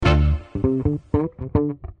Welcome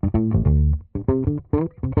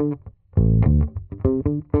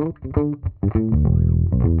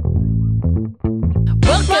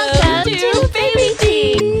to Baby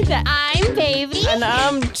Teeth. I'm Baby. And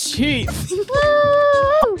I'm Teeth.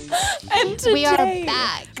 And today We are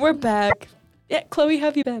back. We're back. Yeah, Chloe, how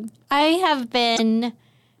have you been? I have been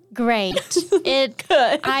great. Good.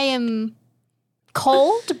 I am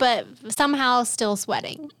cold, but somehow still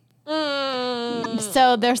sweating.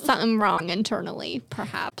 So there's something wrong internally,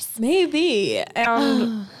 perhaps. Maybe.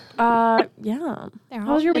 And yeah.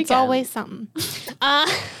 How was your weekend? It's always something.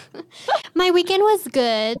 My weekend was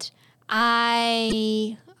good.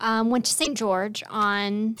 I went to St. George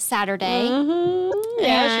on Saturday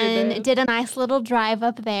and did a nice little drive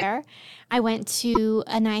up there. I went to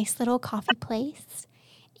a nice little coffee place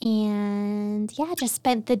and just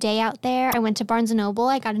spent the day out there. I went to Barnes & Noble.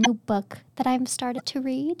 I got a new book that I've started to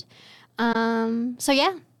read. That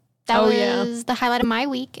was the highlight of my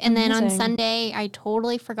week. And then on Sunday, I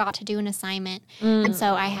totally forgot to do an assignment. And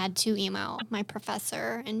so I had to email my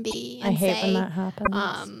professor and say, when that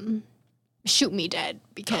happens. Shoot me dead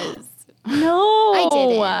because No. I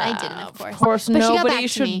didn't, of course. Of course, But nobody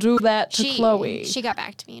should do that to Chloe. She got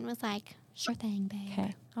back to me and was like, sure thing, babe.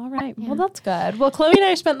 Okay. All right. Yeah. Well, that's good. Well, Chloe and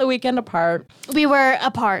I spent the weekend apart. We were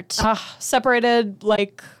apart. Separated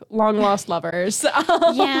like long-lost lovers.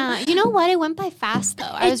 Yeah. You know what? It went by fast, though.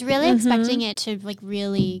 I was really expecting it to,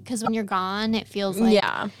 because when you're gone, it feels like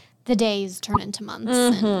the days turn into months.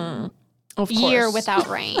 And of course. Year without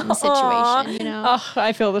rain situation, you know? Oh,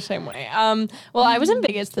 I feel the same way. Well, I was in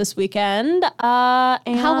Vegas this weekend.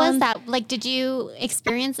 And how was that? Like, did you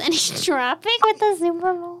experience any traffic with the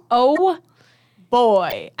Super Bowl? Oh,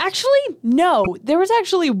 boy. Actually, no. There was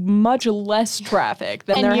actually much less traffic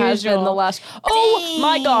than there has been the last. Oh,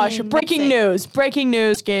 my gosh. Breaking news,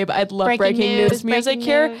 Gabe. I'd love breaking news music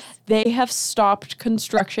here. They have stopped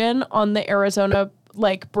construction on the Arizona,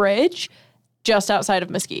 bridge just outside of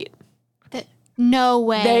Mesquite. No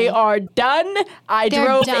way. They are done. I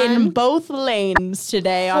drove in both lanes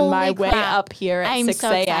today on my way up here at 6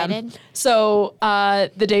 a.m. So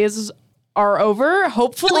the days are over.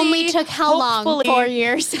 Hopefully. Only took how long? 4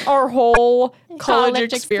 years. Our whole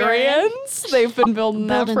college experience. They've been building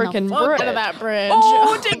that freaking bridge. Out of that bridge.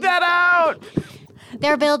 Oh, take that out.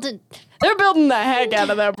 They're building the heck out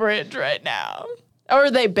of that bridge right now. Or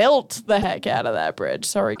they built the heck out of that bridge.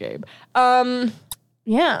 Sorry, Gabe.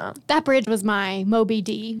 Yeah. That bridge was my Moby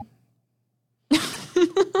D.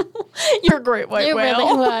 You're a great white whale. It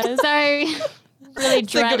really was. I really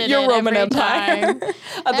dreaded your it Roman every Empire. time.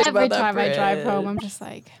 Every time I drive home, I'm just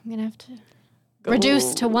like, I'm going to have to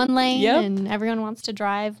reduce to one lane, and everyone wants to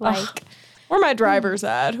drive like... Where my driver's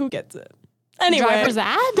at? Who gets it? Anyway. Driver's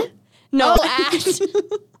ad? No. Ad.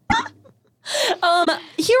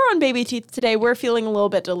 Here on Baby Teeth today, we're feeling a little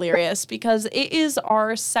bit delirious because it is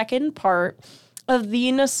our second part of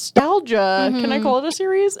the nostalgia. Can I call it a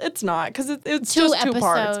series? It's not, because it's just 2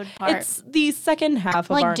 parts. It's the second half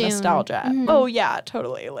of our Dune. Nostalgia. Oh, yeah,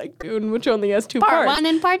 totally. Like Dune, which only has 2 parts. Part 1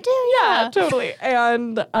 and part 2, yeah. Totally.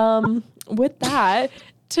 And with that,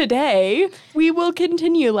 today, we will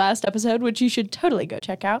continue last episode, which you should totally go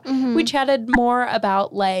check out. We chatted more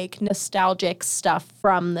about, nostalgic stuff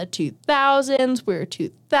from the 2000s. We're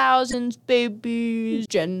 2000s babies,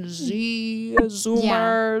 Gen Z,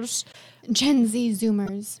 Zoomers. Gen Z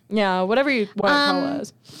Zoomers. Yeah, whatever you want to call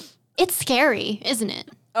us. It's scary, isn't it?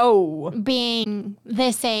 Oh. Being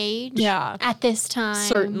this age. Yeah. At this time.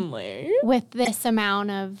 Certainly. With this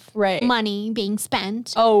amount of money being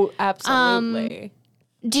spent. Oh, absolutely.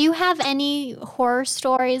 Do you have any horror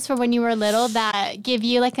stories from when you were little that give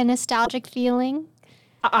you a nostalgic feeling?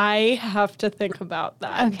 I have to think about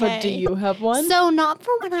that. Okay. But do you have one? So not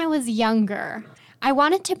from when I was younger. I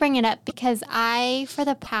wanted to bring it up because for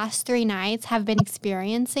the past 3 nights, have been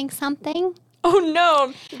experiencing something. Oh,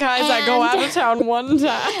 no. Guys, I go out of town one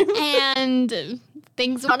time. And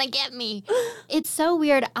things want to get me. It's so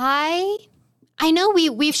weird. I know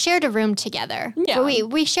we've shared a room together. Yeah.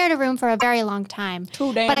 We shared a room for a very long time.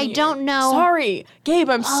 2 damn But I years. don't know. Sorry.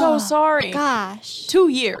 Gabe, I'm so sorry. Gosh. 2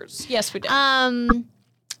 years. Yes, we did.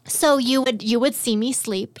 So you would see me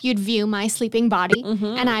sleep. You'd view my sleeping body,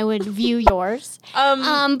 and I would view yours.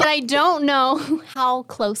 But I don't know how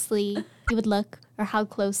closely you would look or how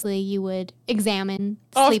closely you would examine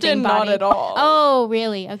sleeping Often body. not at all. Oh,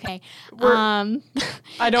 really? Okay. I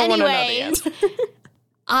don't want to know the anyways, answer.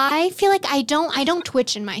 I feel like I don't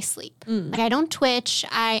twitch in my sleep. I don't twitch.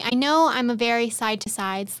 I know I'm a very side to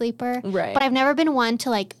side sleeper, Right. but I've never been one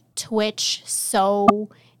to twitch so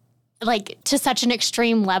to such an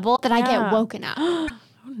extreme level that I get woken up. Oh,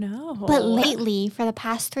 no. But lately, for the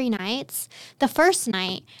past 3 nights, the first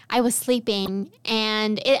night I was sleeping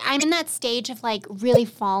and I'm in that stage of like really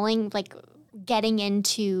falling, like getting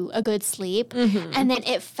into a good sleep. Mm-hmm. And then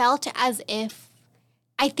it felt as if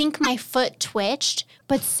I think my foot twitched,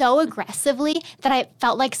 but so aggressively that I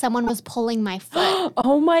felt like someone was pulling my foot.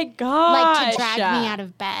 Oh my gosh. Like to drag me out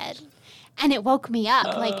of bed. And it woke me up.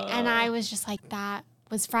 And I was just like, that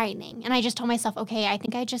was frightening. And I just told myself, okay, I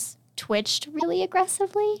think I just twitched really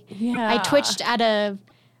aggressively. Yeah. I twitched at a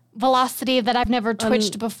velocity that I've never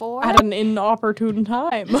twitched before. At an inopportune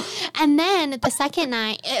time. And then the second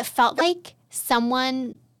night, it felt like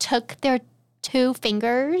someone took their 2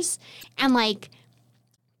 fingers and like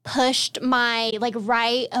pushed my, like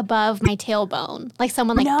right above my tailbone. Like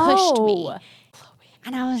someone like pushed me.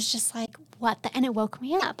 And I was just like, what the? And it woke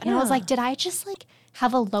me up. And I was like, did I just like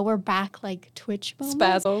have a lower back like twitch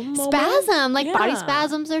moment? Spasm, like body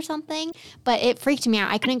spasms or something. But it freaked me out.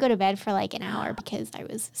 I couldn't go to bed for like an hour because I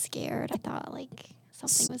was scared. I thought like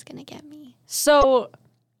something was going to get me. So,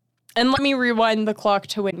 and let me rewind the clock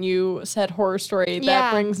to when you said horror story.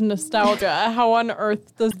 That brings nostalgia. How on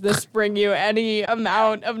earth does this bring you any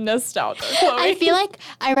amount of nostalgia, Chloe? I feel like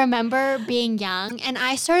I remember being young, and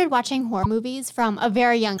I started watching horror movies from a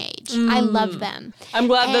very young age. I love them. I'm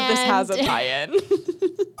glad that this has a tie-in.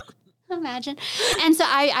 Imagine. And so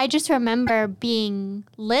I just remember being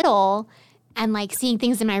little and like seeing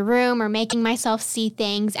things in my room or making myself see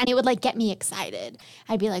things, and it would like get me excited.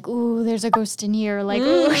 I'd be like, ooh, there's a ghost in here. Like,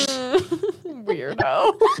 ooh.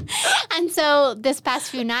 Weirdo. And so this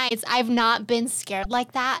past few nights, I've not been scared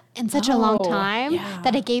like that in such a long time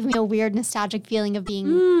that it gave me a weird nostalgic feeling of being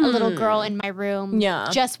a little girl in my room. Yeah.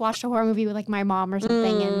 Just watched a horror movie with like my mom or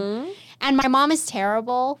something. And my mom is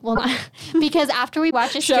terrible. Well, not, because after we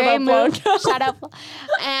watch a scary movie, shut up.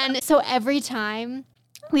 And so every time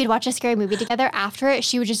we'd watch a scary movie together, after it,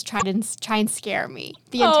 she would just try and scare me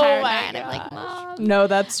the entire night. And I'm like, Mom. No,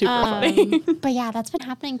 that's super funny. But yeah, that's been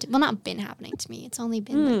happening. Not been happening to me. It's only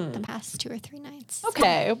been like the past 2 or 3 nights.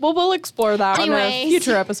 Okay. So. Well, we'll explore that on a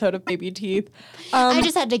future episode of Baby Teeth. I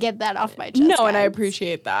just had to get that off my chest. No, and I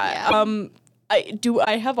appreciate that. Yeah. Do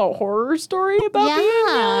I have a horror story about being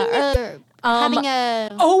young? Having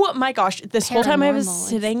a Oh my gosh. This whole time I was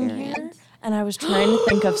sitting here and I was trying to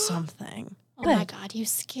think of something. Oh my God, you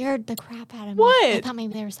scared the crap out of me. What? I thought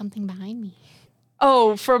maybe there was something behind me.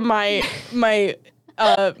 Oh, from my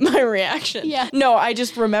reaction. Yeah. No, I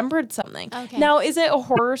just remembered something. Okay. Now, is it a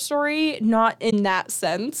horror story? Not in that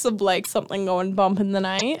sense of like something going bump in the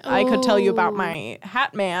night. Ooh. I could tell you about my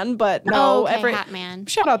Hat Man, but no. Hat Man.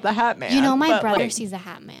 Shout out the Hat Man. You know, my brother sees a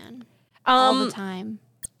Hat Man all the time.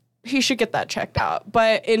 He should get that checked out.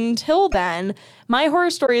 But until then, my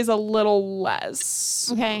horror story is a little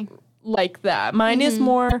less like that. Mine is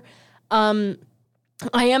more, I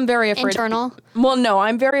am very afraid. Internal?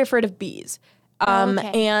 I'm very afraid of bees. And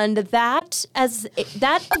that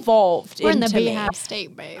evolved. We're into in the me. beehive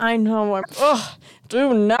state, babe. I know.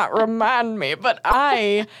 Do not remind me. But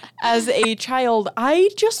I, as a child, I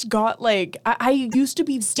just got like I used to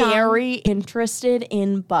be very interested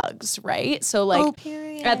in bugs, right? So like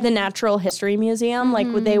at the Natural History Museum,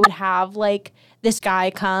 like they would have like this guy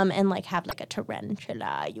come and like have like a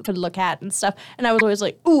tarantula you could look at and stuff. And I was always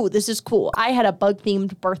like, ooh, this is cool. I had a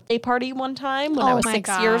bug-themed birthday party one time when I was 6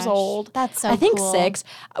 years old. That's so I think cool. 6.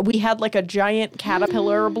 We had like a giant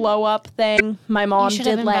caterpillar blow-up thing. My mom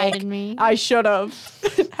did like... me. I should have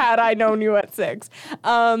had I known you at 6.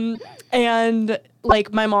 And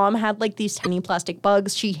like my mom had like these tiny plastic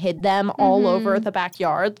bugs. She hid them all over the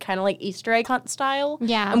backyard, kind of like Easter egg hunt style.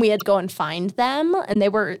 Yeah. And we had to go and find them. And they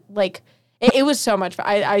were like... It was so much fun.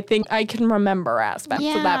 I think I can remember aspects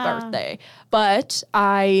of that birthday. But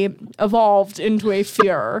I evolved into a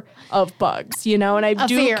fear of bugs, you know? And I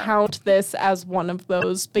do count this as one of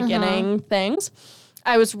those beginning things.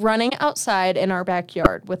 I was running outside in our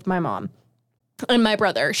backyard with my mom and my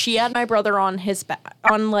brother. She had my brother on his back,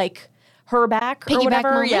 on like her back or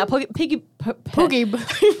whatever. Moment? Yeah,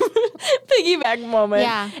 piggyback moment.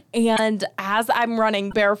 Yeah. And as I'm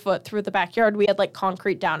running barefoot through the backyard, we had like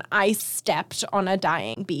concrete down. I stepped on a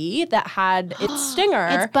dying bee that had its stinger.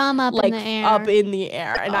 Its bum up in the air. Up in the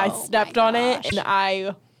air. And I stepped on it and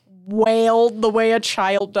I wailed the way a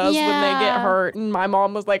child does when they get hurt. And my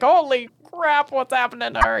mom was like, holy crap. crap, what's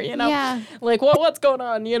happening to her, you know? Yeah. Like, what's going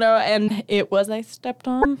on, you know? And it was, I stepped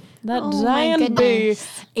on that giant bee.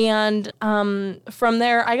 And from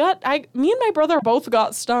there, me and my brother both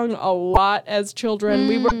got stung a lot as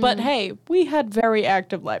children. But hey, we had very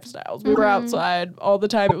active lifestyles. We were outside all the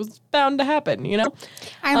time. It was bound to happen, you know?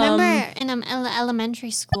 I remember in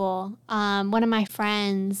elementary school, one of my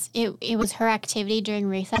friends, it was her activity during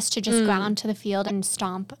recess to just go out into the field and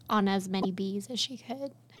stomp on as many bees as she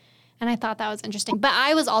could. And I thought that was interesting. But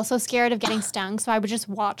I was also scared of getting stung, so I would just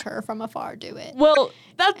watch her from afar do it. Well,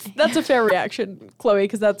 that's a fair reaction, Chloe,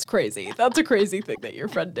 because that's crazy. That's a crazy thing that your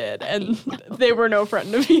friend did. And they were no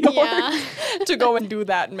friend of yours to go and do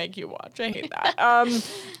that and make you watch. I hate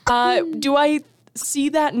that. Do I see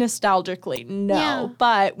that nostalgically? No. Yeah.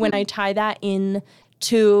 But when I tie that in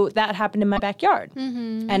to that happened in my backyard.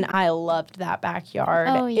 And I loved that backyard.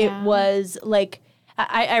 Oh, yeah. It was like...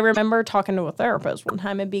 I remember talking to a therapist one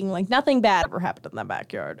time and being like, nothing bad ever happened in that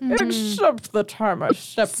backyard, except the time I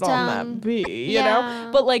stepped on that bee, you know?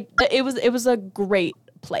 But, like, it was a great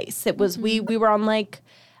place. It was, we were on, like,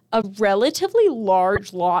 a relatively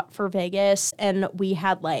large lot for Vegas, and we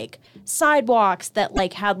had, like, sidewalks that,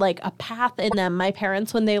 like, had, like, a path in them. My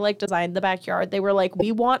parents, when they, like, designed the backyard, they were like,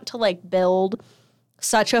 we want to, like, build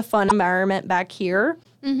such a fun environment back here.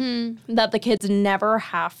 That the kids never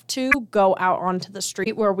have to go out onto the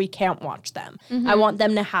street where we can't watch them. I want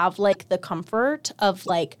them to have, like, the comfort of,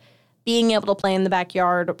 like, being able to play in the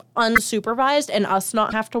backyard unsupervised and us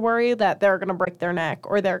not have to worry that they're going to break their neck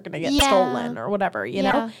or they're going to get stolen or whatever, you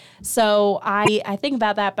know? So I think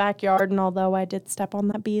about that backyard, and although I did step on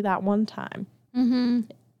that bee that one time,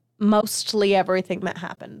 mostly everything that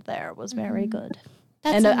happened there was very good.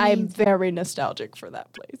 That's amazing. I'm very nostalgic for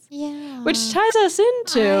that place. Yeah. Which ties us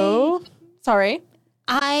into... Sorry.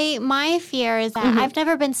 My fear is that I've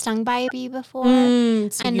never been stung by a bee before. I'm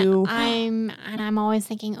always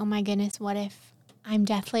thinking, oh my goodness, what if I'm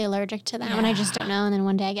deathly allergic to them and I just don't know, and then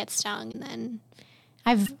one day I get stung, and then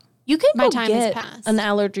You can my go time get has passed. an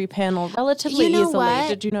allergy panel relatively easily. What?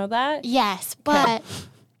 Did you know that? Yes, but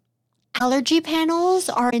allergy panels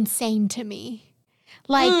are insane to me.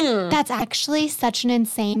 Like, that's actually such an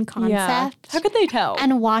insane concept. Yeah. How could they tell?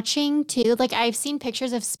 And watching, too, like, I've seen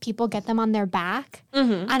pictures of people get them on their back,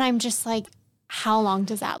 and I'm just like, how long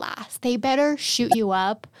does that last? They better shoot you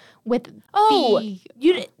up with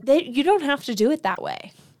you don't have to do it that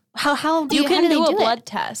way. How do you can do a it? blood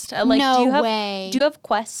test. Like, no way. Do you have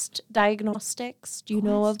Quest Diagnostics? Do you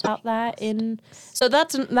know about that? So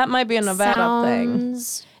that might be a Nevada thing.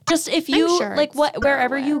 Just if you, like,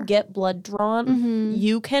 wherever you get blood drawn,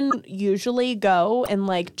 you can usually go and,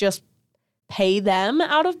 like, just pay them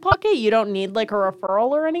out of pocket. You don't need, like, a referral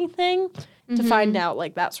or anything to find out,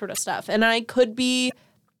 like, that sort of stuff. And I could be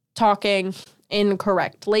talking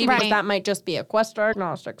incorrectly because that might just be a Quest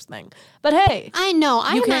Diagnostics thing. But hey. I know.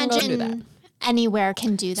 I imagine anywhere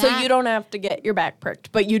can do that. So you don't have to get your back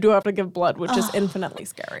pricked, but you do have to give blood, which is infinitely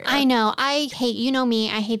scarier. I know. I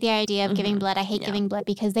hate the idea of giving blood. I hate giving blood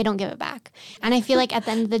because they don't give it back. And I feel like at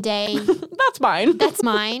the end of the day... That's mine. That's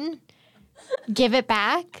mine. Give it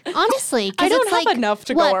back. Honestly. I don't have enough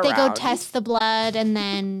to go around. They go test the blood, and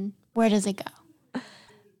then where does it go?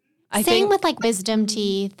 Same with, like, wisdom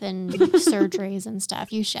teeth and surgeries and stuff.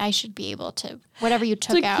 I should be able to, whatever you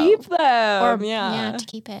took out. To keep them. Or, to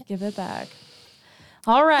keep it. Give it back.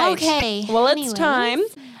 All right. Okay. Well, it's time.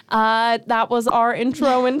 That was our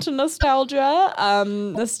intro into nostalgia.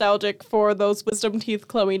 Nostalgic for those wisdom teeth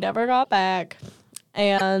Chloe never got back.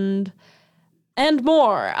 And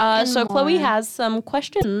more. So Chloe has some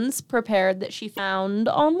questions prepared that she found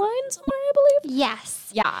online somewhere, I believe. Yes.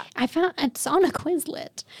 Yeah. I found it's on a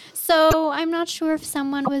Quizlet. So I'm not sure if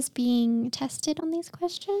someone was being tested on these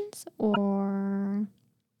questions or...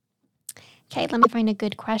 Okay, let me find a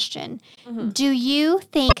good question. Do you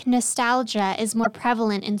think nostalgia is more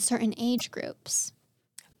prevalent in certain age groups?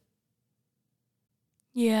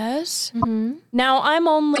 Yes. Now, I'm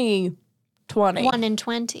only 20. 1 in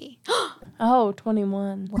 20. Oh,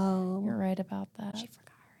 21. Whoa. You're right about that. She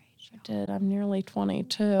forgot her age. I did. I'm nearly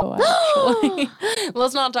 22, actually.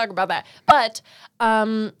 Let's not talk about that. But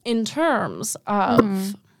in terms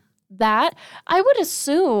of that, I would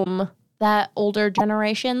assume that older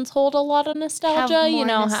generations hold a lot of nostalgia. You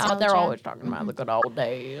know, how they're always talking about the good old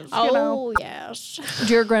days. Oh, yes.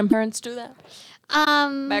 Do your grandparents do that?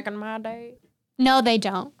 Back in my day? No, they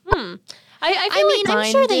don't. I mean,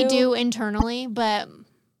 I'm sure they do internally, but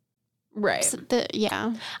Right.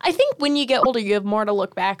 Yeah. I think when you get older, you have more to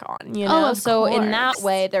look back on, you know? So in that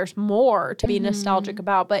way, there's more to be nostalgic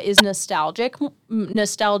about. But is nostalgia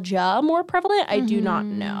more prevalent? I do not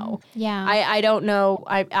know. Yeah. I don't know.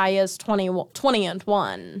 I is 20 and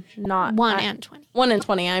 1. Not 1 and 20. 1 and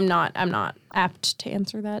 20. I'm not apt to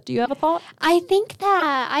answer that. Do you have a thought? I think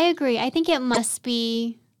that I agree. I think it must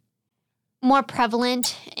be more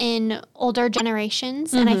prevalent in older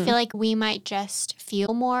generations. And I feel like we might just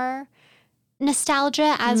feel more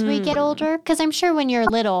nostalgia as we get older, because I'm sure when you're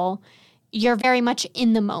little, you're very much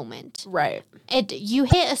in the moment. Right. You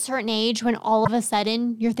hit a certain age when all of a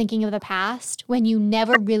sudden you're thinking of the past when you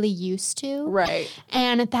never really used to. Right.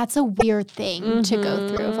 And that's a weird thing to go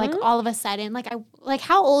through. Of like all of a sudden, like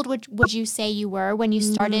how old would you say you were when you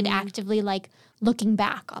started actively like looking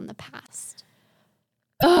back on the past?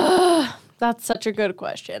 That's such a good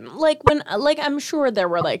question. Like I'm sure there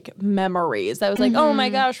were like memories. I was like, oh my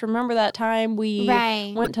gosh, remember that time we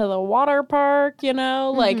went to the water park, you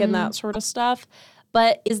know, like and that sort of stuff.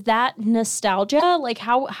 But is that nostalgia? Like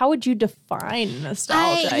how would you define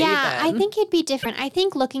nostalgia? I think it'd be different. I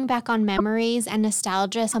think looking back on memories and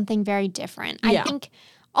nostalgia is something very different. I think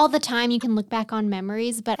all the time you can look back on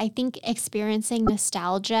memories, but I think experiencing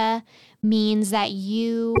nostalgia means that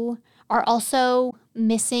you are also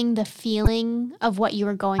missing the feeling of what you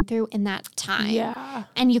were going through in that time. Yeah.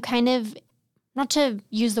 And you kind of, not to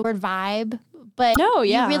use the word vibe, but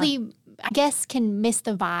you really, I guess, can miss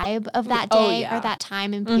the vibe of that day or that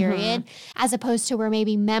time and period, as opposed to where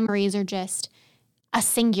maybe memories are just a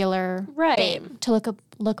singular thing to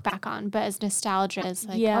look back on. But as nostalgia is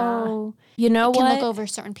like, you know what? Can look over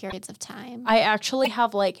certain periods of time. I actually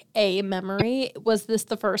have like a memory. Was this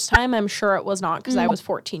the first time? I'm sure it was not, because I was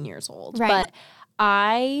 14 years old. Right. But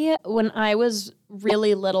when I was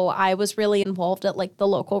really little, I was really involved at like the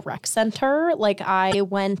local rec center. Like I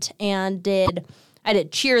went and I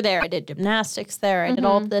did cheer there. I did gymnastics there. I did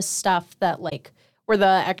all of this stuff that like were the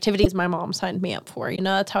activities my mom signed me up for. You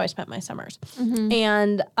know, that's how I spent my summers.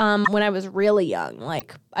 And when I was really young,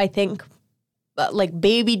 like I think like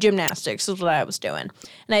baby gymnastics is what I was doing.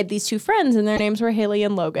 And I had these two friends and their names were Haley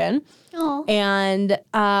and Logan. Oh. And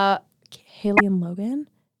Haley and Logan?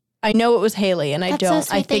 I know it was Haley, and That's I don't.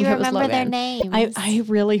 So sweet I think that you it was remember Logan. their names. I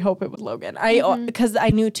really hope it was Logan. Because I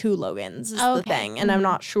knew two Logans is the thing, and I'm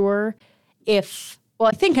not sure if. Well,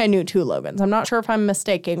 I think I knew two Logans. I'm not sure if I'm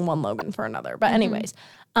mistaking one Logan for another. But anyways,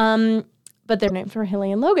 but their names were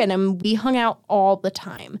Haley and Logan, and we hung out all the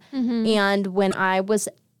time. And when I was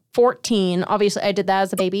 14, obviously I did that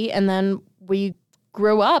as a baby, and then we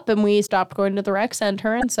grew up and we stopped going to the rec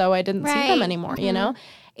center, and so I didn't see them anymore. You know.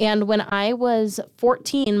 And when I was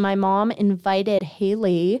 14, my mom invited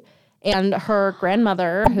Haley and her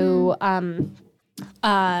grandmother, who,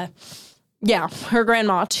 her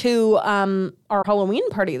grandma, to our Halloween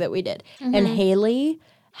party that we did. And Haley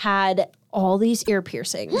had all these ear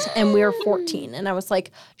piercings, and we were 14. And I was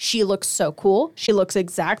like, she looks so cool. She looks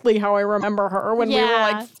exactly how I remember her when we were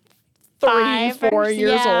like 4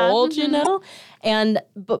 years old, you know? And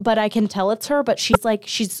but I can tell it's her, but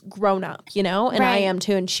she's grown up, you know, and I am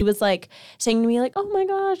too. And she was like saying to me like, "Oh my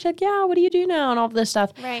gosh, like what do you do now?" and all this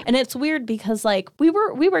stuff. Right. And it's weird because like we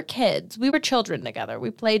were kids, we were children together, we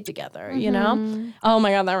played together, you know. Oh my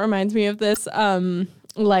god, that reminds me of this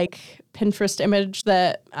like Pinterest image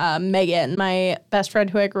that Megan, my best friend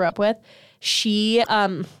who I grew up with, she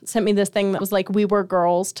sent me this thing that was like we were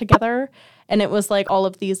girls together. And it was like all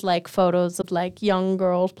of these like photos of like young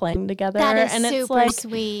girls playing together. That is and super it's like,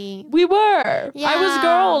 sweet. We were. Yeah. I was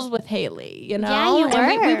girls with Haley, you know? Yeah, you were.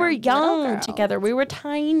 And we were young together. We were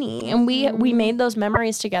tiny. And we made those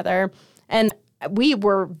memories together. And we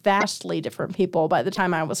were vastly different people by the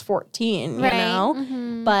time I was 14, you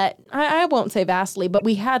know? But I won't say vastly, but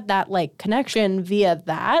we had that like connection via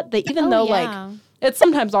that even though like it's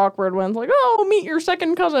sometimes awkward when it's like, oh, meet your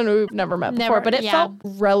second cousin who we've never met before. But it felt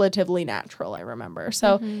relatively natural, I remember.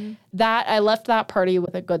 So that I left that party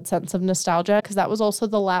with a good sense of nostalgia, because that was also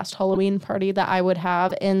the last Halloween party that I would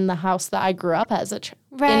have in the house that I grew up as a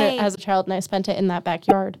child, and I spent it in that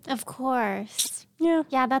backyard. Of course. Yeah.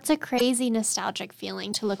 Yeah, that's a crazy nostalgic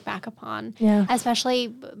feeling to look back upon. Yeah.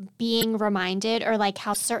 Especially being reminded, or like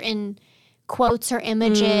how certain quotes or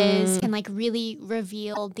images can like really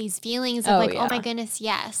reveal these feelings of oh my goodness,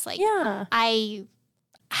 yes. Like I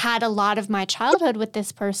had a lot of my childhood with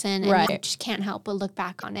this person, and you just can't help but look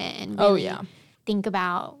back on it and really think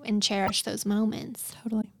about and cherish those moments.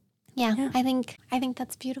 Totally. Yeah. I think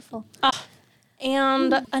that's beautiful.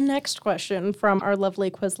 And a next question from our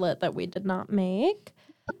lovely Quizlet that we did not make.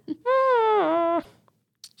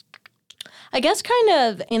 I guess kind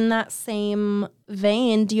of in that same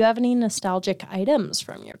vein, do you have any nostalgic items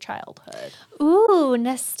from your childhood? Ooh,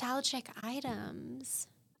 nostalgic items.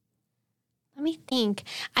 Let me think.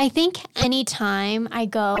 I think anytime I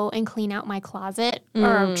go and clean out my closet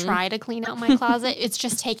or try to clean out my closet, it's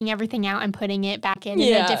just taking everything out and putting it back in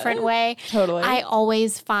a different way. Totally. I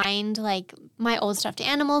always find like my old stuffed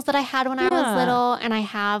animals that I had when I was little, and I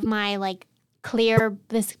have my like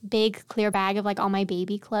this big clear bag of like all my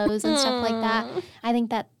baby clothes and stuff like that. I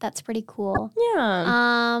think that's pretty cool. Yeah.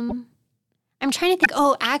 I'm trying to think.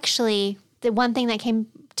 Oh, actually, the one thing that came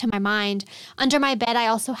to my mind, under my bed, I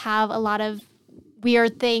also have a lot of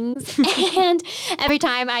weird things. And every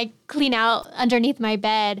time I clean out underneath my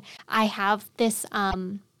bed, I have this,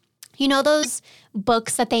 you know, those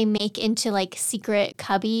books that they make into like secret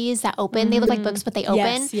cubbies that open. They look like books, but they open.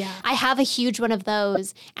 Yes, yeah. I have a huge one of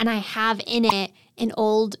those, and I have in it an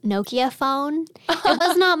old Nokia phone. It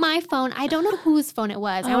was not my phone. I don't know whose phone it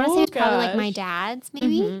was. I want to say it's probably like my dad's,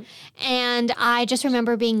 maybe. And I just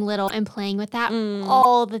remember being little and playing with that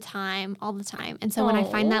all the time. And so when I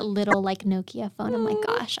find that little like Nokia phone, I'm like,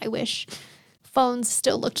 gosh, I wish phones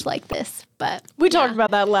still looked like this. But we talked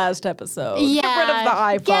about that last episode. Yeah. Get rid of the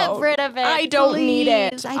iPhone. Get rid of it. I don't need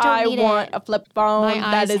it. I want a flip phone My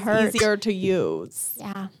that eyes is hurt. easier to use.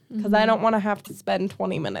 Yeah. Because I don't want to have to spend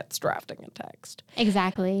 20 minutes drafting a text.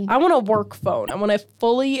 Exactly. I want a work phone. I want a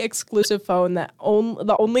fully exclusive phone that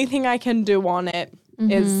the only thing I can do on it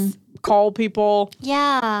is call people,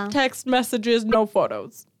 text messages, no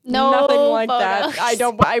photos. No Nothing like photos.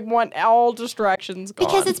 that. I want all distractions gone.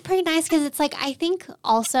 Because it's pretty nice because it's like, I think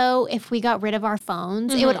also if we got rid of our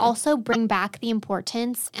phones, it would also bring back the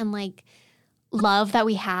importance and like love that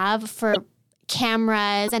we have for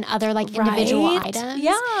cameras and other like individual items.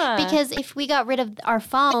 Yeah. Because if we got rid of our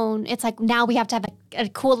phone, it's like now we have to have a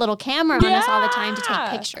cool little camera on us all the time to take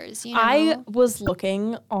pictures. You know? I was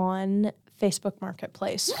looking on Facebook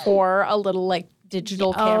Marketplace for a little like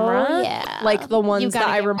digital camera, like the ones that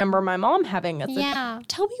I remember my mom having.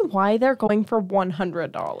 Tell me why they're going for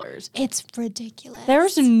 $100. It's ridiculous.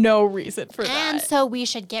 There's no reason for that. And so we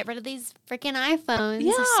should get rid of these freaking iPhones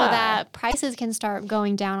so that prices can start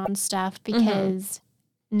going down on stuff because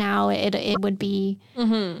now it would be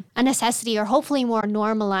a necessity or hopefully more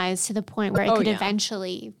normalized to the point where it could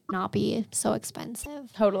eventually not be so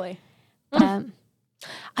expensive. Totally.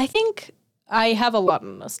 I think I have a lot of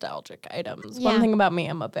nostalgic items. Yeah. One thing about me,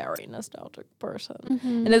 I'm a very nostalgic person.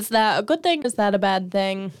 And is that a good thing? Is that a bad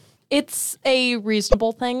thing? It's a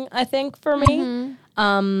reasonable thing, I think, for me.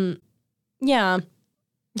 Yeah.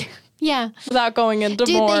 Yeah. Without going into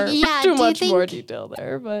too much more detail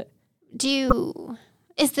there, but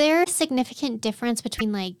is there a significant difference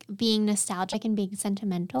between like being nostalgic and being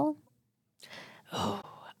sentimental?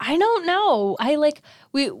 I don't know.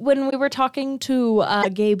 When we were talking to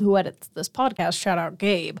Gabe, who edits this podcast, shout out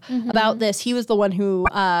Gabe, about this, he was the one who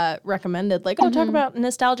recommended talk about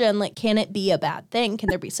nostalgia and like, can it be a bad thing? Can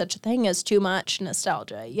there be such a thing as too much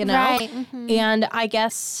nostalgia, you know? Right. And I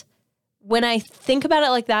guess when I think about it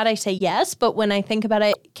like that, I say yes. But when I think about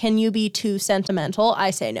it, can you be too sentimental? I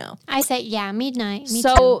say no. I say, me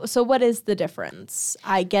too. So what is the difference?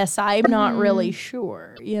 I guess I'm not really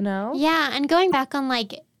sure, you know? Yeah. And going back on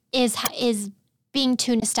like, is being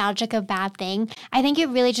too nostalgic a bad thing? I think it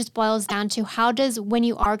really just boils down to when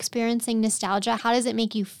you are experiencing nostalgia, how does it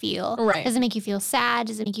make you feel? Right. Does it make you feel sad?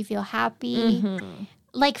 Does it make you feel happy?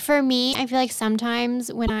 Like for me, I feel like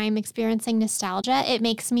sometimes when I'm experiencing nostalgia, it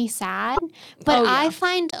makes me sad. But I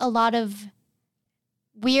find a lot of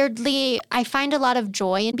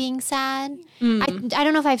joy in being sad. I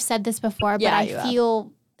don't know if I've said this before, but I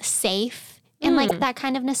feel safe in like that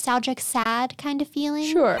kind of nostalgic, sad kind of feeling.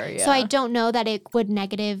 Sure, yeah. So I don't know that it would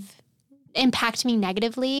impact me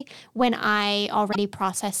negatively when I already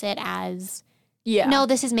process it as, no,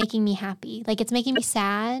 this is making me happy. Like it's making me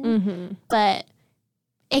sad, but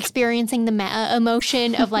experiencing the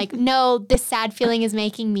emotion of like, no, this sad feeling is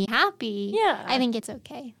making me happy. Yeah. I think it's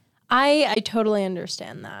okay. I totally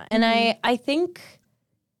understand that. And I think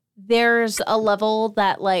there's a level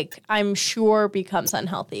that like I'm sure becomes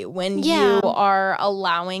unhealthy when you are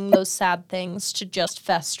allowing those sad things to just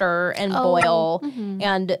fester and boil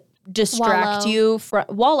and distract you from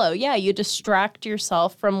wallow. Yeah, you distract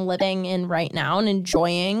yourself from living in right now and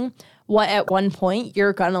enjoying what at one point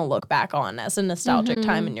you're going to look back on as a nostalgic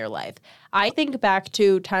time in your life. I think back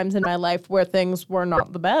to times in my life where things were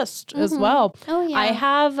not the best as well. Oh, yeah. I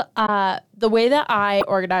have the way that I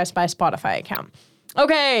organize my Spotify account.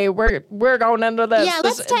 okay, we're going into this. Yeah,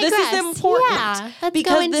 let's digress. This is important. Yeah, let's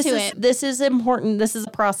go into it. This is important. This is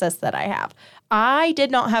a process that I have. I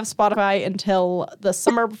did not have Spotify until the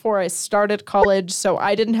summer before I started college, so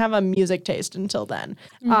I didn't have a music taste until then.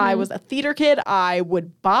 I was a theater kid. I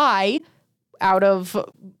would buy out of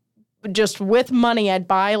just with money, I'd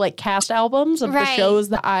buy like cast albums of the shows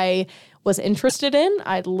that I was interested in.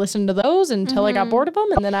 I'd listen to those until I got bored of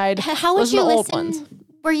them, and then I'd listen to old ones.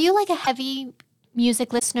 Were you like a heavy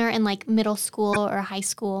music listener in like middle school or high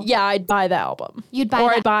school? Yeah, I'd buy the album. You'd buy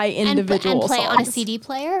I'd buy individual and play songs. on a CD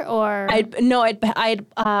player, or I'd on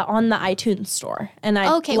the iTunes store, and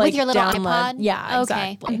I'd with your little download. iPod. Yeah,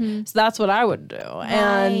 exactly. So that's what I would do.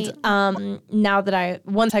 Right. And now that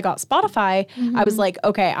once I got Spotify, I was like,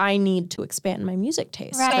 okay, I need to expand my music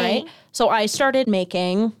taste, right? So I started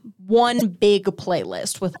making one big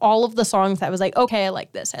playlist with all of the songs. I was like, okay, I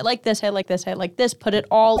like this, I like this, I like this, I like this, put it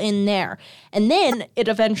all in there. And then it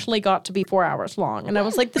eventually got to be 4 hours long. And I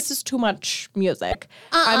was like, this is too much music.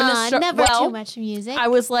 Never too much music. I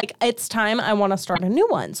was like, it's time, I want to start a new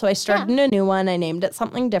one. So I started a new one. I named it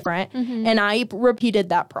something different. And I repeated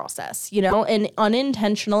that process, and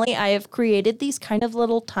unintentionally, I have created these kind of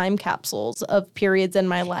little time capsules of periods in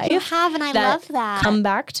my life. You have, and I love that. Come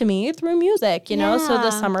back to me through music, So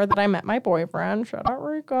the summer that I met my boyfriend, shout out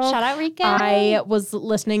Rico. I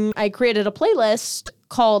created a playlist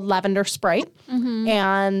called Lavender Sprite.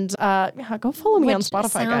 And go follow me on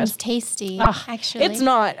Spotify, guys. Sounds tasty, actually. It's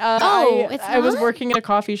not. It's not? I was working at a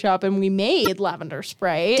coffee shop and we made Lavender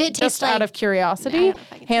Sprite. Did it just taste out of curiosity.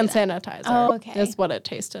 Hand sanitizer. Oh, okay. Is what it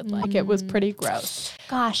tasted like. It was pretty gross.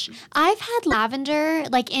 Gosh, I've had lavender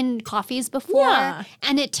like in coffees before,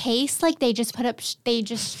 and it tastes like they just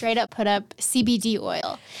straight up put up CBD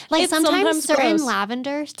oil. Like sometimes certain gross.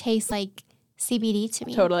 lavenders taste like CBD to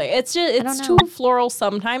me. Totally. It's too floral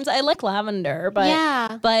sometimes. I like lavender,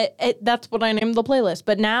 but that's what I named the playlist.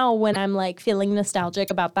 But now when I'm like feeling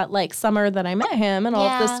nostalgic about that like summer that I met him and all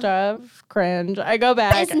of this stuff, cringe. I go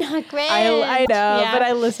back. It's not cringe. I know, but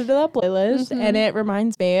I listen to that playlist and it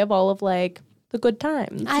reminds me of all of like the good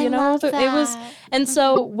times. I love that. It was, and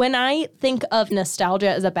so when I think of nostalgia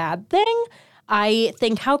as a bad thing, I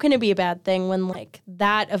think, how can it be a bad thing when, like,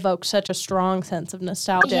 that evokes such a strong sense of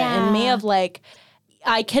nostalgia in me of, like,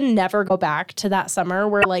 I can never go back to that summer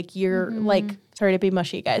where, like, you're, like, sorry to be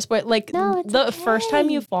mushy, guys, but, like, first time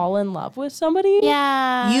you fall in love with somebody,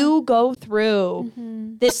 you go through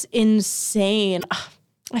this insane...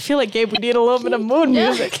 I feel like, Gabe, we need a little bit of mood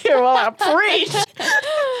music here while I preach.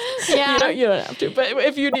 You don't have to, but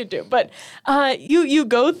if you need to. But you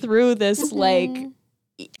go through this, like...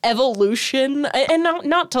 evolution, and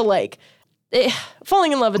not to like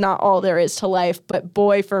falling in love is not all there is to life, but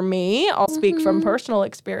boy, for me, I'll speak from personal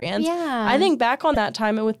experience. I think back on that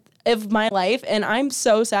time of my life, and I'm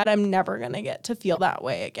so sad I'm never gonna get to feel that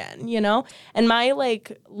way again, and my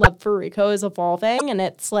like love for Rico is evolving and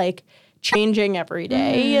it's like changing every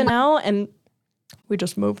day, and we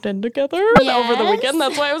just moved in together over the weekend.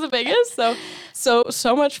 That's why it was in Vegas.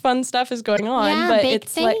 So much fun stuff is going on. But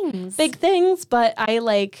it's like big things. But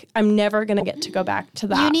I'm never going to get to go back to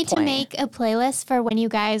that. You need to make a playlist for when you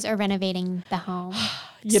guys are renovating the home.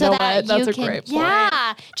 You know what? That's a great point.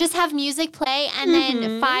 Yeah. Just have music play. And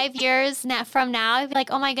then 5 years from now, I'd be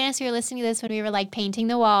like, oh my goodness, we were listening to this when we were like painting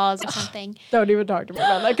the walls or something. Don't even talk to me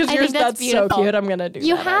about that. Because that's beautiful. So cute. I'm going to do that.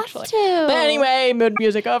 You have actually. to. But anyway, mood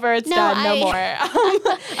music over. It's done. No more.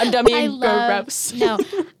 I'm done being go reps. No.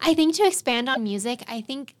 I think to expand on music, I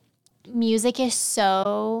think music is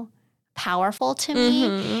so powerful to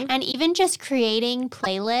me, and even just creating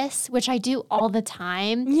playlists, which I do all the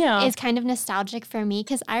time, is kind of nostalgic for me,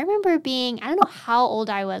 because I remember I don't know how old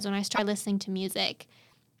I was when I started listening to music,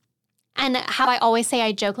 and how I always say,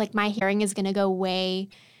 I joke, like my hearing is going to go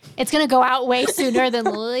out way sooner than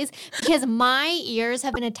Lily's, because my ears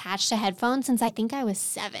have been attached to headphones since I think I was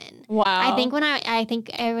 7. Wow. I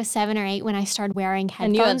think I was 7 or 8 when I started wearing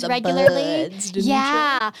headphones regularly. Buds, didn't you?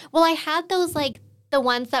 Well, I had those like the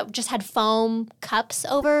ones that just had foam cups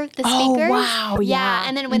over the speakers. Oh, wow. Yeah.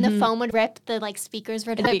 And then when the foam would rip, the like speakers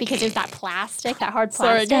would rip because there's that plastic, that hard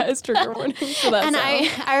plastic. Sorry, guys, trigger warning for that and sound.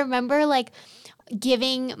 I remember like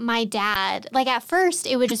giving my dad, like at first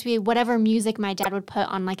it would just be whatever music my dad would put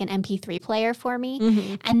on like an MP3 player for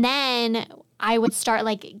me. And then I would start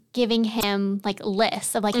like giving him like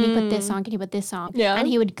lists of like, can you put this song? Can you put this song? Yeah. And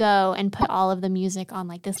he would go and put all of the music on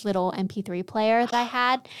like this little MP3 player that I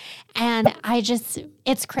had. And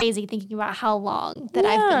it's crazy thinking about how long that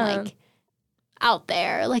I've been like out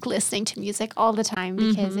there, like listening to music all the time,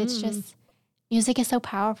 because Music is so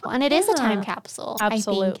powerful. And it is a time capsule,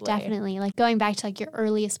 Absolutely. I think, definitely. Like going back to like your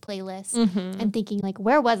earliest playlist and thinking like,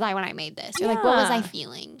 where was I when I made this? Or like, what was I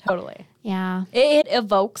feeling? Totally. Yeah. It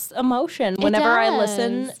evokes emotion whenever I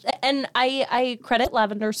listen. And I credit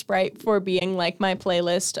Lavender Sprite for being like my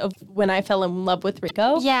playlist of when I fell in love with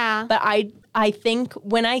Rico. Yeah. But I think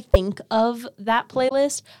when I think of that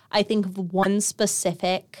playlist, I think of one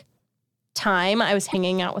specific time I was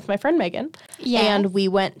hanging out with my friend Megan. Yes. And we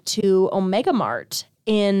went to Omega Mart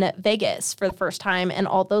in Vegas for the first time, and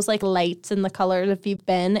all those like lights and the colors, if you've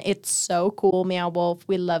been, it's so cool. Meow Wolf,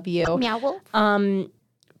 we love you. Meow Wolf.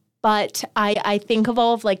 But I think of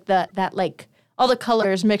all of like that like all the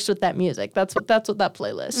colors mixed with that music. That's what that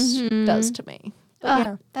playlist does to me.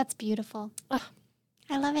 That's beautiful.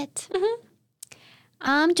 I love it.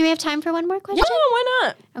 Do we have time for one more question? Yeah, why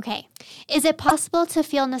not? Okay. Is it possible to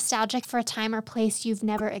feel nostalgic for a time or place you've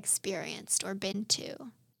never experienced or been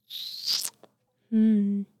to?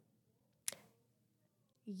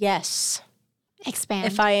 Yes. Expand.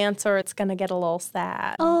 If I answer, it's going to get a little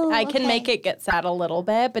sad. Oh, I can make it get sad a little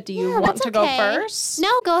bit, but do you want to go first? No,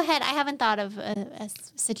 go ahead. I haven't thought of a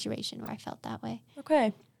situation where I felt that way.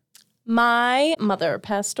 Okay. My mother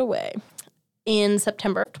passed away in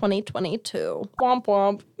September of 2022. Womp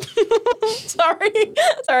womp.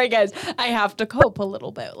 Sorry, guys. I have to cope a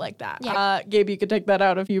little bit like that. Yeah. Gabe, you could take that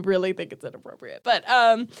out if you really think it's inappropriate. But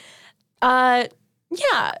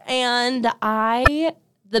yeah, and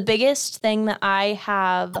the biggest thing that I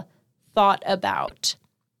have thought about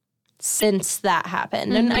since that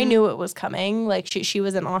happened, and I knew it was coming. Like she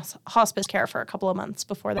was in hospice care for a couple of months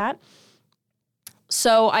before that.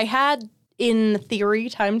 So I had, in theory,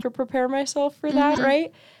 time to prepare myself for that,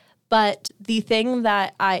 right? But the thing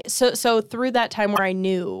that so through that time where I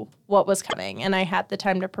knew what was coming and I had the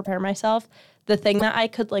time to prepare myself, the thing that I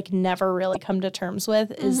could like never really come to terms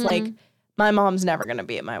with is like, my mom's never going to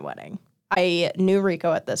be at my wedding. I knew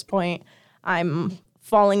Rico at this point. I'm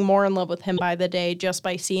falling more in love with him by the day just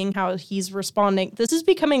by seeing how he's responding. This is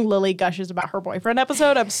becoming Lily Gushes about her boyfriend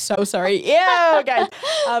episode. I'm so sorry. Yeah, guys.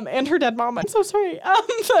 And her dead mom. I'm so sorry.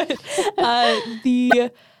 I'm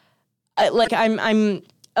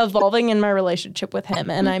evolving in my relationship with him,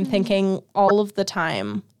 and I'm thinking all of the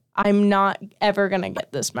time, I'm not ever going to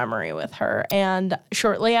get this memory with her. And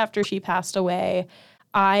shortly after she passed away,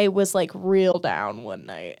 I was like real down one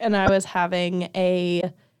night, and I was having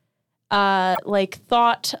a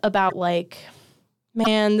thought about like,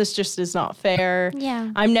 man, this just is not fair.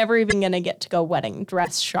 Yeah. I'm never even going to get to go wedding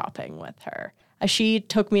dress shopping with her. She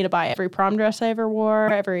took me to buy every prom dress I ever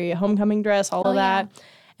wore, every homecoming dress, all of that. Yeah.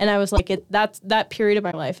 And I was like, that period of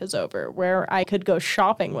my life is over where I could go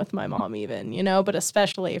shopping with my mom even, you know, but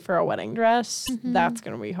especially for a wedding dress, that's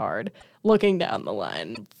going to be hard. Looking down the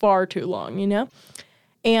line far too long, you know?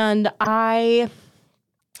 And I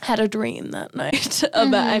had a dream that night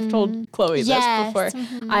about, I've told Chloe this before.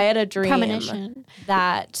 I had a dream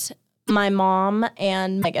that my mom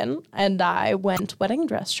and Megan and I went wedding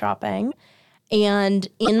dress shopping. And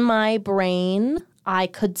in my brain, I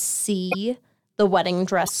could see the wedding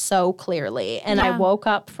dress so clearly. And I woke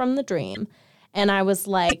up from the dream and I was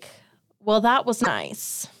like, well, that was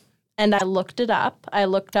nice. And I looked it up. I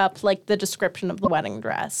looked up like the description of the wedding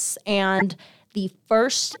dress, and the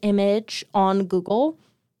first image on Google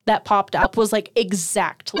that popped up was like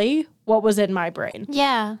exactly what was in my brain.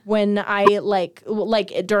 Yeah. When I like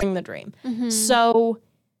during the dream. So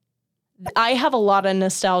I have a lot of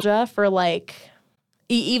nostalgia for like,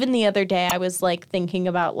 even the other day I was like thinking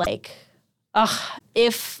about like,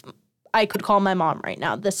 if I could call my mom right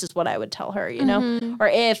now, this is what I would tell her, you know? Or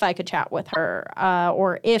if I could chat with her,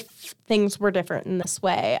 or if things were different in this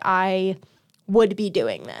way, I would be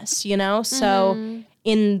doing this, you know? So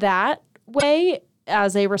in that way,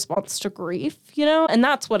 as a response to grief, you know? And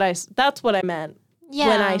that's what I meant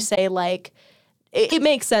when I say like, it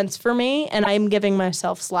makes sense for me, and I'm giving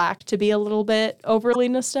myself slack to be a little bit overly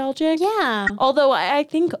nostalgic. Yeah. Although I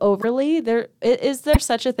think overly, is there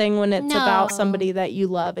such a thing when it's about somebody that you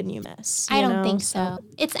love and you miss? I don't think so.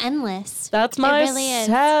 It's endless. That's my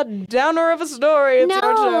sad downer of a story. It's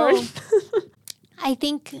your turn. I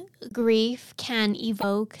think grief can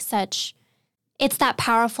evoke it's that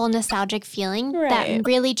powerful nostalgic feeling that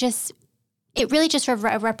really just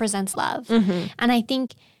represents love. And I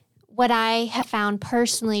think what I have found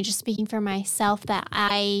personally, just speaking for myself, that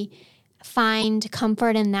I find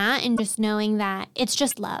comfort in that, and just knowing that it's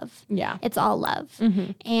just love. Yeah. It's all love.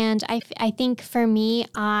 And I think for me,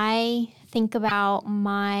 I think about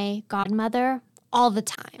my godmother all the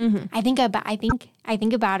time. I think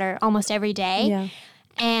about her almost every day. Yeah.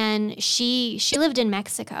 And she lived in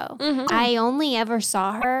Mexico. I only ever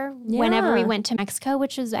saw her whenever we went to Mexico,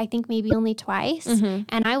 which was, I think, maybe only twice.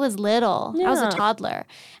 And I was little. I was a toddler.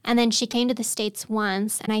 And then she came to the States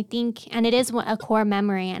once. And I think, and it is a core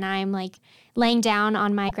memory. And I'm like laying down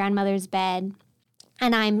on my grandmother's bed.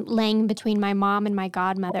 And I'm laying between my mom and my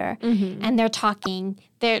godmother. And they're talking.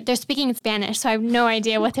 They're speaking in Spanish, so I have no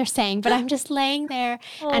idea what they're saying. But I'm just laying there.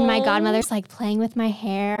 Aww. And my godmother's like playing with my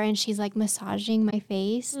hair. And she's like massaging my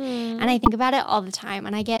face. And I think about it all the time.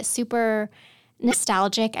 And I get super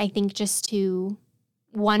nostalgic, I think, just to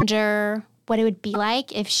wonder what it would be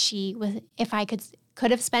like if I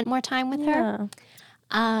could have spent more time with her.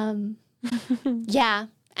 Yeah.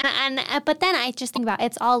 And but then I just think about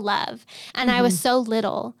it's all love. And I was so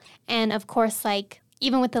little. And of course, like,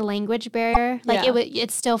 even with the language barrier, like you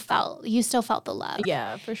still felt the love.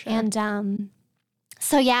 Yeah, for sure. And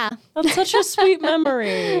so yeah. That's such a sweet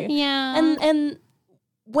memory. Yeah. And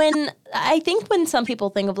when some people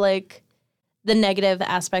think of like the negative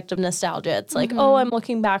aspect of nostalgia, it's like, oh, I'm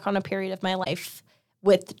looking back on a period of my life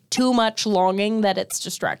with too much longing that it's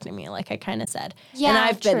distracting me, like I kind of said. Yeah, and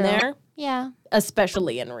I've been there. Yeah.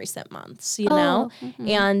 Especially in recent months, you know?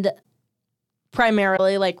 And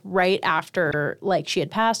primarily, like, right after, like, she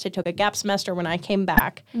had passed, I took a gap semester. When I came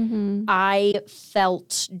back, I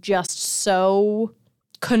felt just so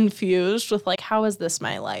confused with, like, how is this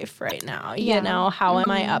my life right now? Yeah. You know, how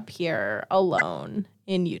am I up here alone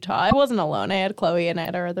in Utah? I wasn't alone. I had Chloe and I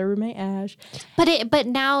had our other roommate, Ash. But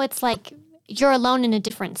now it's like, you're alone in a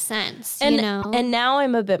different sense, you know? And now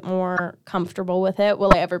I'm a bit more comfortable with it.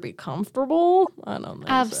 Will I ever be comfortable? I don't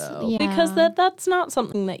think so. Yeah. Because that's not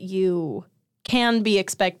something that you can be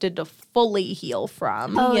expected to fully heal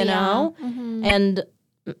from, you know? And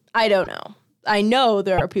I don't know. I know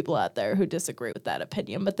there are people out there who disagree with that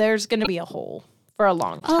opinion, but there's going to be a hole for a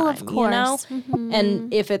long time, of course. You know?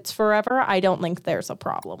 And if it's forever, I don't think there's a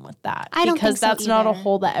problem with that. I don't because think so that's either. not a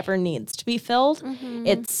hole that ever needs to be filled.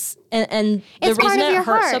 It's and the reason it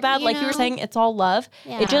hurts so bad, like you were saying, it's all love.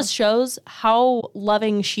 Yeah. It just shows how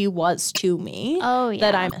loving she was to me.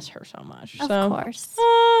 That I miss her so much. Of course.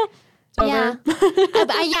 Yeah.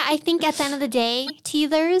 I think at the end of the day,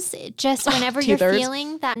 teethers, just whenever you're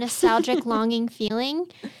feeling that nostalgic longing feeling,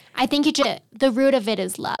 I think the root of it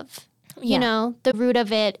is love. You know, the root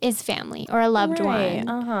of it is family or a loved one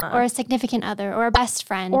or a significant other or a best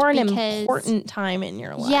friend. Or an important time in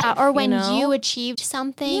your life. Yeah, or when you achieved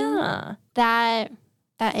something that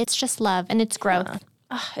it's just love and it's growth.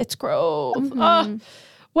 It's growth.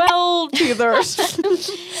 Well, teethers.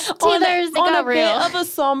 on a bit of a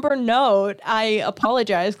somber note, I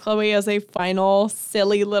apologize, Chloe, as a final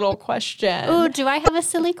silly little question. Ooh, do I have a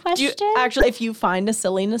silly question? Actually, if you find a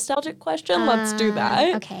silly nostalgic question, let's do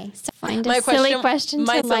that. Okay, so find a silly question.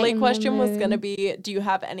 My silly question was going to be, do you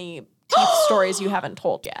have any teeth stories you haven't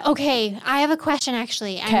told yet? Okay, I have a question,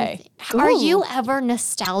 actually. Okay. Are you ever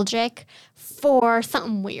nostalgic for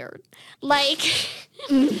something weird? Like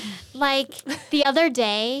the other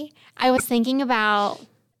day, I was thinking about.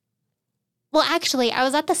 Well, actually, I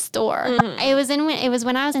was at the store. It was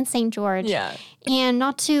when I was in St. George. Yeah. And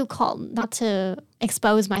not to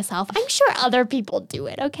expose myself. I'm sure other people do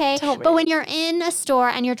it. Okay. Tell me. But when you're in a store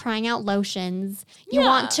and you're trying out lotions, you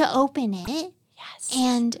want to open it. Yes.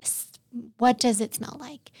 And what does it smell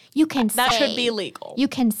like? You can say that should be legal. You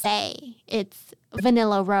can say it's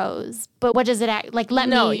vanilla rose, but what does it act like?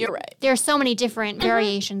 No, you're right. There are so many different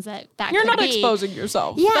variations that you're could not be. Exposing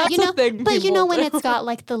yourself. Yeah, that's the thing. But you know when it's got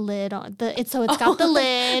like the lid on it's got the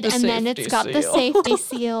lid and then it's got the safety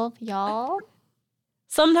seal, y'all.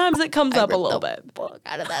 Sometimes it comes up a little bit. Book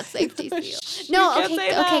out of that safety seal. No,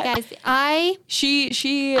 okay, guys. I peep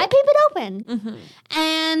it open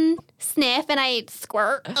and sniff and I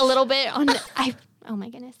squirt a little bit on. Oh my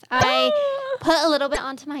goodness! I put a little bit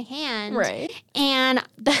onto my hand, right? And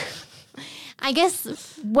I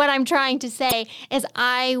guess what I'm trying to say is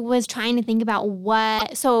I was trying to think about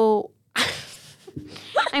what. So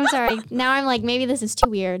I'm sorry. Now I'm like, maybe this is too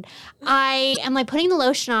weird. I am like putting the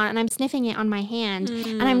lotion on and I'm sniffing it on my hand.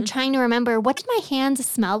 And I'm trying to remember, what did my hands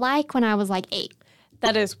smell like when I was like 8?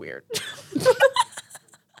 That is weird.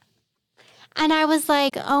 And I was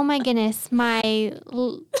like, oh my goodness, my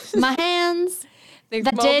hands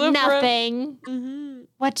that did nothing.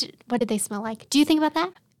 What did they smell like? Do you think about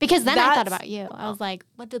that? Because then I thought about you. I was like,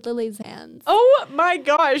 what did Lily's hands? Oh my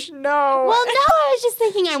gosh, no. Well, no, I was just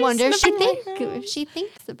thinking, I wonder if she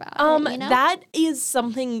thinks about it, you know? That is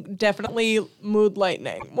something definitely mood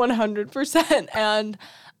lightening, 100%. And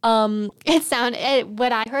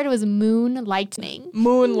what I heard was moon lightening.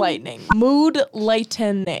 Mood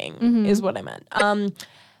lightening is what I meant.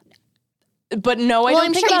 But no, I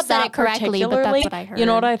don't think sure about you said that it correctly, but that's what I heard. You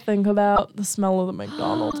know what I think about? The smell of the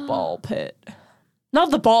McDonald's ball pit.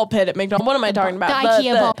 Not the ball pit at McDonald's. What am I talking about? The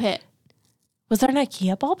IKEA ball pit. Was there an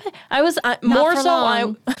IKEA ball pit? I'm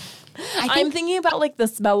thinking about like the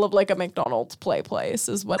smell of like a McDonald's place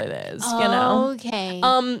is what it is, you know? Okay.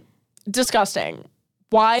 Disgusting.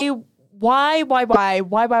 Why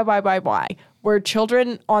were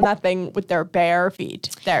children on that thing with their bare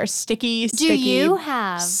feet? Their sticky Do you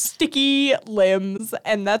have sticky limbs?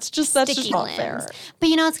 And that's just not fair. But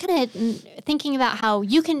you know, it's kind of thinking about how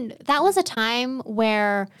that was a time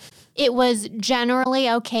where it was generally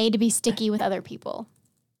okay to be sticky with other people.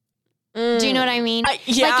 Do you know what I mean?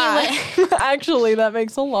 Yeah. Actually, that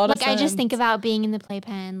makes a lot of sense. I just think about being in the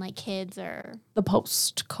playpen, like kids or the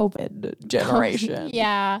post-COVID generation.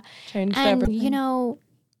 Yeah. Changed everything. You know,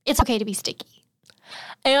 it's okay to be sticky.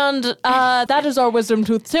 And that is our wisdom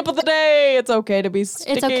tooth tip of the day. It's okay to be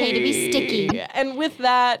sticky. It's okay to be sticky. And with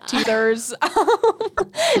that, teethers,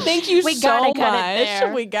 thank you so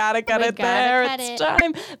much. We gotta cut it there. It's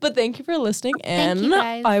time. But thank you for listening. And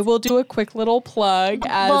I will do a quick little plug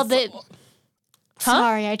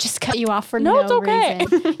Sorry, I just cut you off for no it's okay.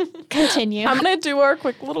 reason. Continue. I'm gonna do our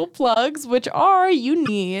quick little plugs, which are you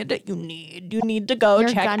need to go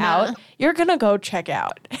check out. You're gonna go check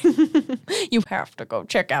out. You have to go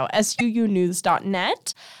check out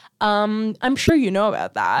suunews.net. I'm sure you know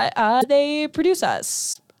about that. They produce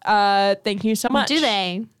us. Thank you so much. Do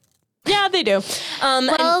they? Yeah, they do.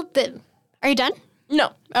 Are you done?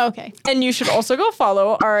 No. Okay. And you should also go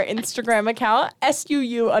follow our Instagram account,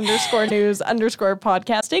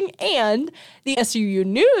 SUU_news_podcasting, and the SUU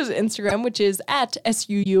News Instagram, which is at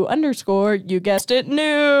SUU_ you guessed it,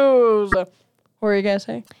 news. What were you going to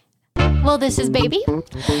say? Well, this is Baby.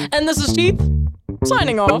 And this is Teeth,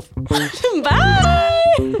 signing off.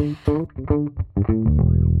 Bye.